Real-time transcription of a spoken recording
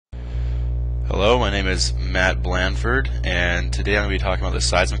Hello, my name is Matt Blandford, and today I'm going to be talking about the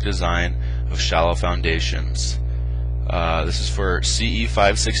seismic design of shallow foundations. This is for CE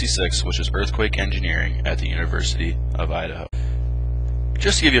 566, which is Earthquake Engineering at the University of Idaho.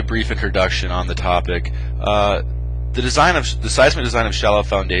 Just to give you a brief introduction on the topic, the seismic design of shallow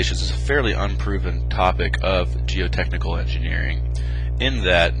foundations is a fairly unproven topic of geotechnical engineering, in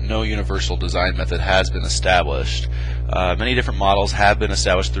that no universal design method has been established. Many different models have been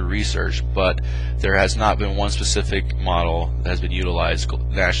established through research, but there has not been one specific model that has been utilized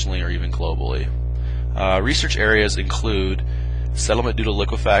nationally or even globally. Research areas include settlement due to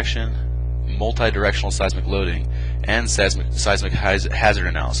liquefaction, multi-directional seismic loading, and seismic hazard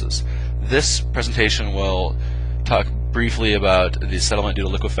analysis. This presentation will talk briefly about the settlement due to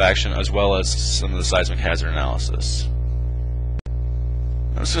liquefaction as well as some of the seismic hazard analysis.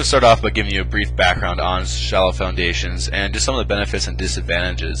 I'm just going to start off by giving you a brief background on shallow foundations and just some of the benefits and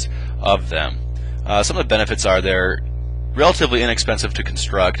disadvantages of them. Some of the benefits are they're relatively inexpensive to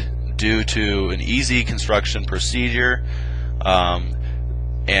construct due to an easy construction procedure,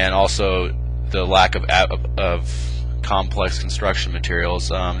 and also the lack of complex construction materials.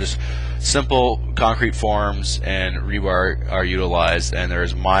 Just simple concrete forms and rebar are utilized, and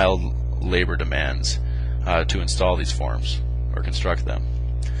there's mild labor demands to install these forms or construct them.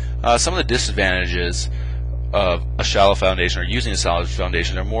 Some of the disadvantages of a shallow foundation or using a shallow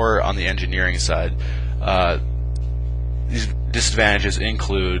foundation are more on the engineering side. These disadvantages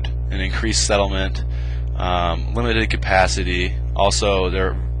include an increased settlement, limited capacity. Also,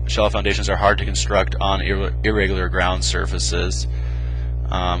 shallow foundations are hard to construct on irregular ground surfaces,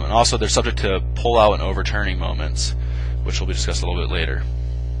 and also they're subject to pull-out and overturning moments, which will be discussed a little bit later.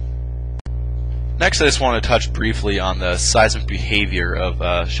 Next, I just want to touch briefly on the seismic behavior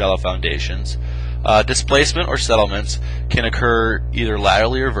of shallow foundations. Displacement or settlements can occur either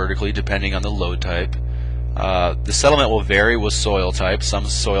laterally or vertically depending on the load type. The settlement will vary with soil type. Some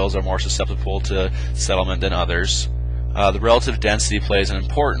soils are more susceptible to settlement than others. The relative density plays an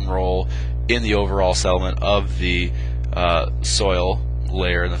important role in the overall settlement of the soil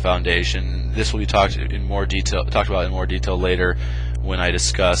layer in the foundation. This will be talked about in more detail later when I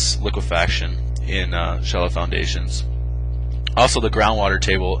discuss liquefaction in shallow foundations. Also, the groundwater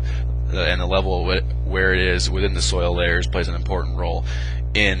table and the level where it is within the soil layers plays an important role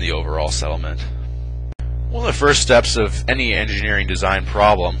in the overall settlement. One of the first steps of any engineering design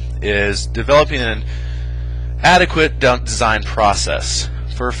problem is developing an adequate design process.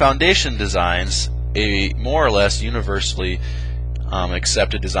 For foundation designs, a more or less universally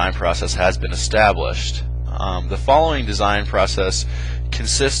accepted design process has been established. The following design process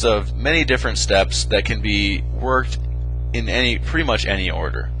consists of many different steps that can be worked in pretty much any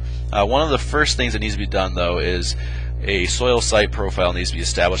order. One of the first things that needs to be done, though, is a soil site profile needs to be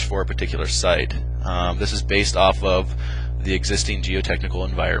established for a particular site. This is based off of the existing geotechnical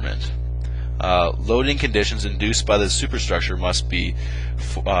environment. Loading conditions induced by the superstructure must be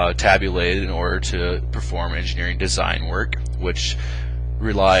tabulated in order to perform engineering design work, which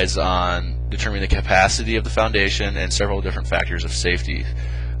relies on determining the capacity of the foundation and several different factors of safety.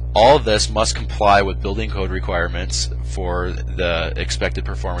 All of this must comply with building code requirements for the expected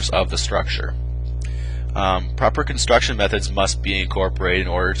performance of the structure. Proper construction methods must be incorporated in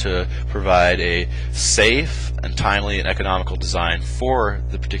order to provide a safe and timely and economical design for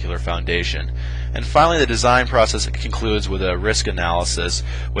the particular foundation. And finally, the design process concludes with a risk analysis,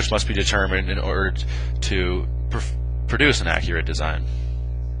 which must be determined in order to produce an accurate design.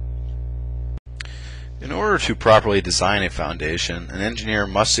 In order to properly design a foundation, an engineer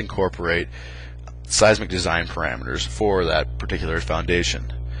must incorporate seismic design parameters for that particular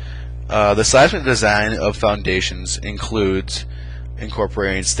foundation. The seismic design of foundations includes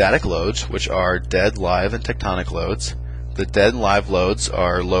incorporating static loads, which are dead, live, and tectonic loads. The dead and live loads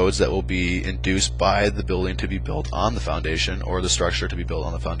are loads that will be induced by the building to be built on the foundation or the structure to be built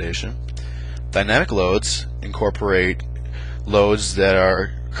on the foundation. Dynamic loads incorporate loads that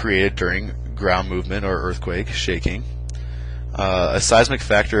are created during ground movement or earthquake, shaking. A seismic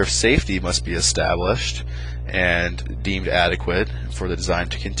factor of safety must be established and deemed adequate for the design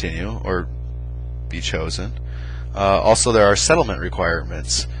to continue or be chosen. Also, there are settlement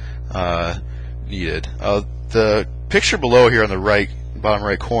requirements needed. The picture below here on the bottom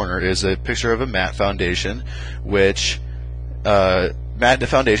right corner is a picture of a mat foundation, which mat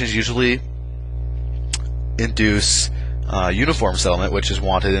foundations usually induce uniform settlement, which is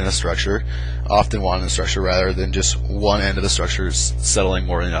wanted in a structure, often wanted in a structure rather than just one end of the structure settling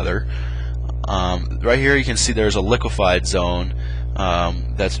more than another. Right here you can see there's a liquefied zone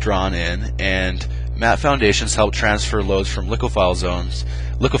that's drawn in, and Mat foundations help transfer loads from liquefiable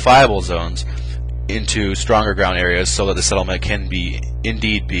zones into stronger ground areas so that the settlement can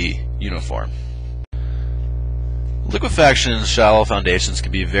indeed be uniform. Liquefaction in shallow foundations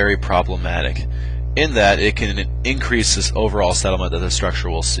can be very problematic in that it can increase this overall settlement that the structure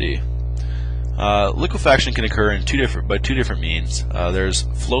will see. Liquefaction can occur in two different means. There's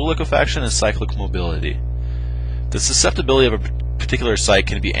flow liquefaction and cyclic mobility. The susceptibility of a particular site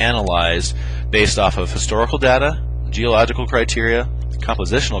can be analyzed based off of historical data, geological criteria,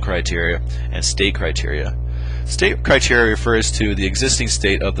 compositional criteria, and state criteria. State criteria refers to the existing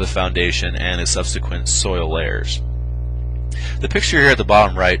state of the foundation and its subsequent soil layers. The picture here at the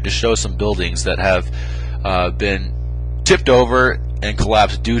bottom right just shows some buildings that have been tipped over and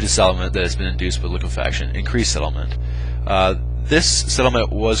collapsed due to settlement that has been induced by liquefaction, increased settlement. This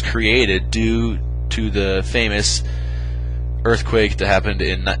settlement was created due to the famous earthquake that happened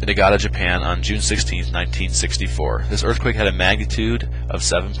in Niigata, Japan on June 16, 1964. This earthquake had a magnitude of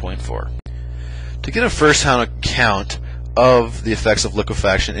 7.4. To get a first-hand account of the effects of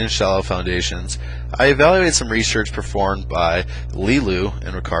liquefaction in shallow foundations, I evaluated some research performed by Li Lu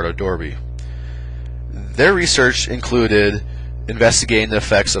and Ricardo Dorby. Their research included investigating the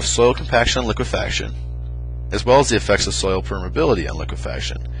effects of soil compaction on liquefaction, as well as the effects of soil permeability on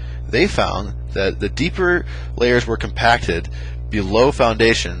liquefaction. They found that the deeper layers were compacted below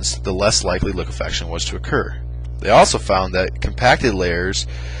foundations, the less likely liquefaction was to occur. They also found that compacted layers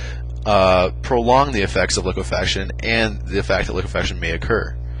prolong the effects of liquefaction and the fact that liquefaction may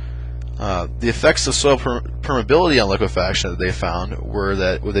occur. The effects of soil permeability on liquefaction that they found were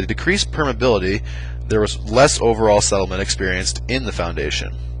that with a decreased permeability, there was less overall settlement experienced in the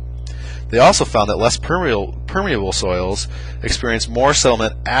foundation. They also found that less permeable soils experience more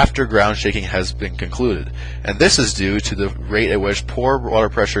settlement after ground shaking has been concluded, and this is due to the rate at which pore water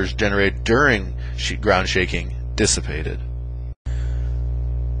pressures generated during ground shaking dissipated.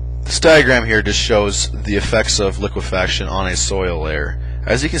 This diagram here just shows the effects of liquefaction on a soil layer.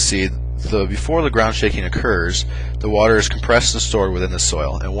 As you can see, before the ground shaking occurs, the water is compressed and stored within the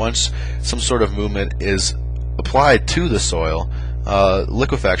soil, and once some sort of movement is applied to the soil,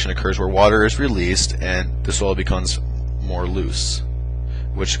 liquefaction occurs where water is released and the soil becomes more loose,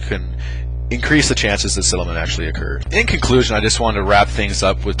 which can increase the chances that settlement actually occurred. In conclusion, I just wanted to wrap things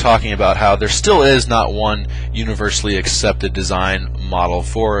up with talking about how there still is not one universally accepted design model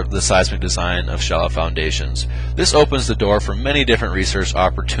for the seismic design of shallow foundations. This opens the door for many different research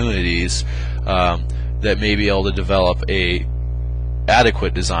opportunities that may be able to develop a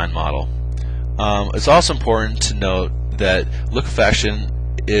adequate design model. It's also important to note that liquefaction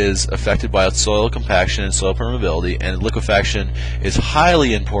is affected by soil compaction and soil permeability, and liquefaction is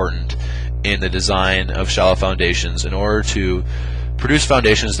highly important in the design of shallow foundations in order to produce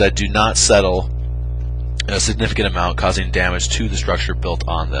foundations that do not settle a significant amount, causing damage to the structure built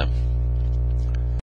on them.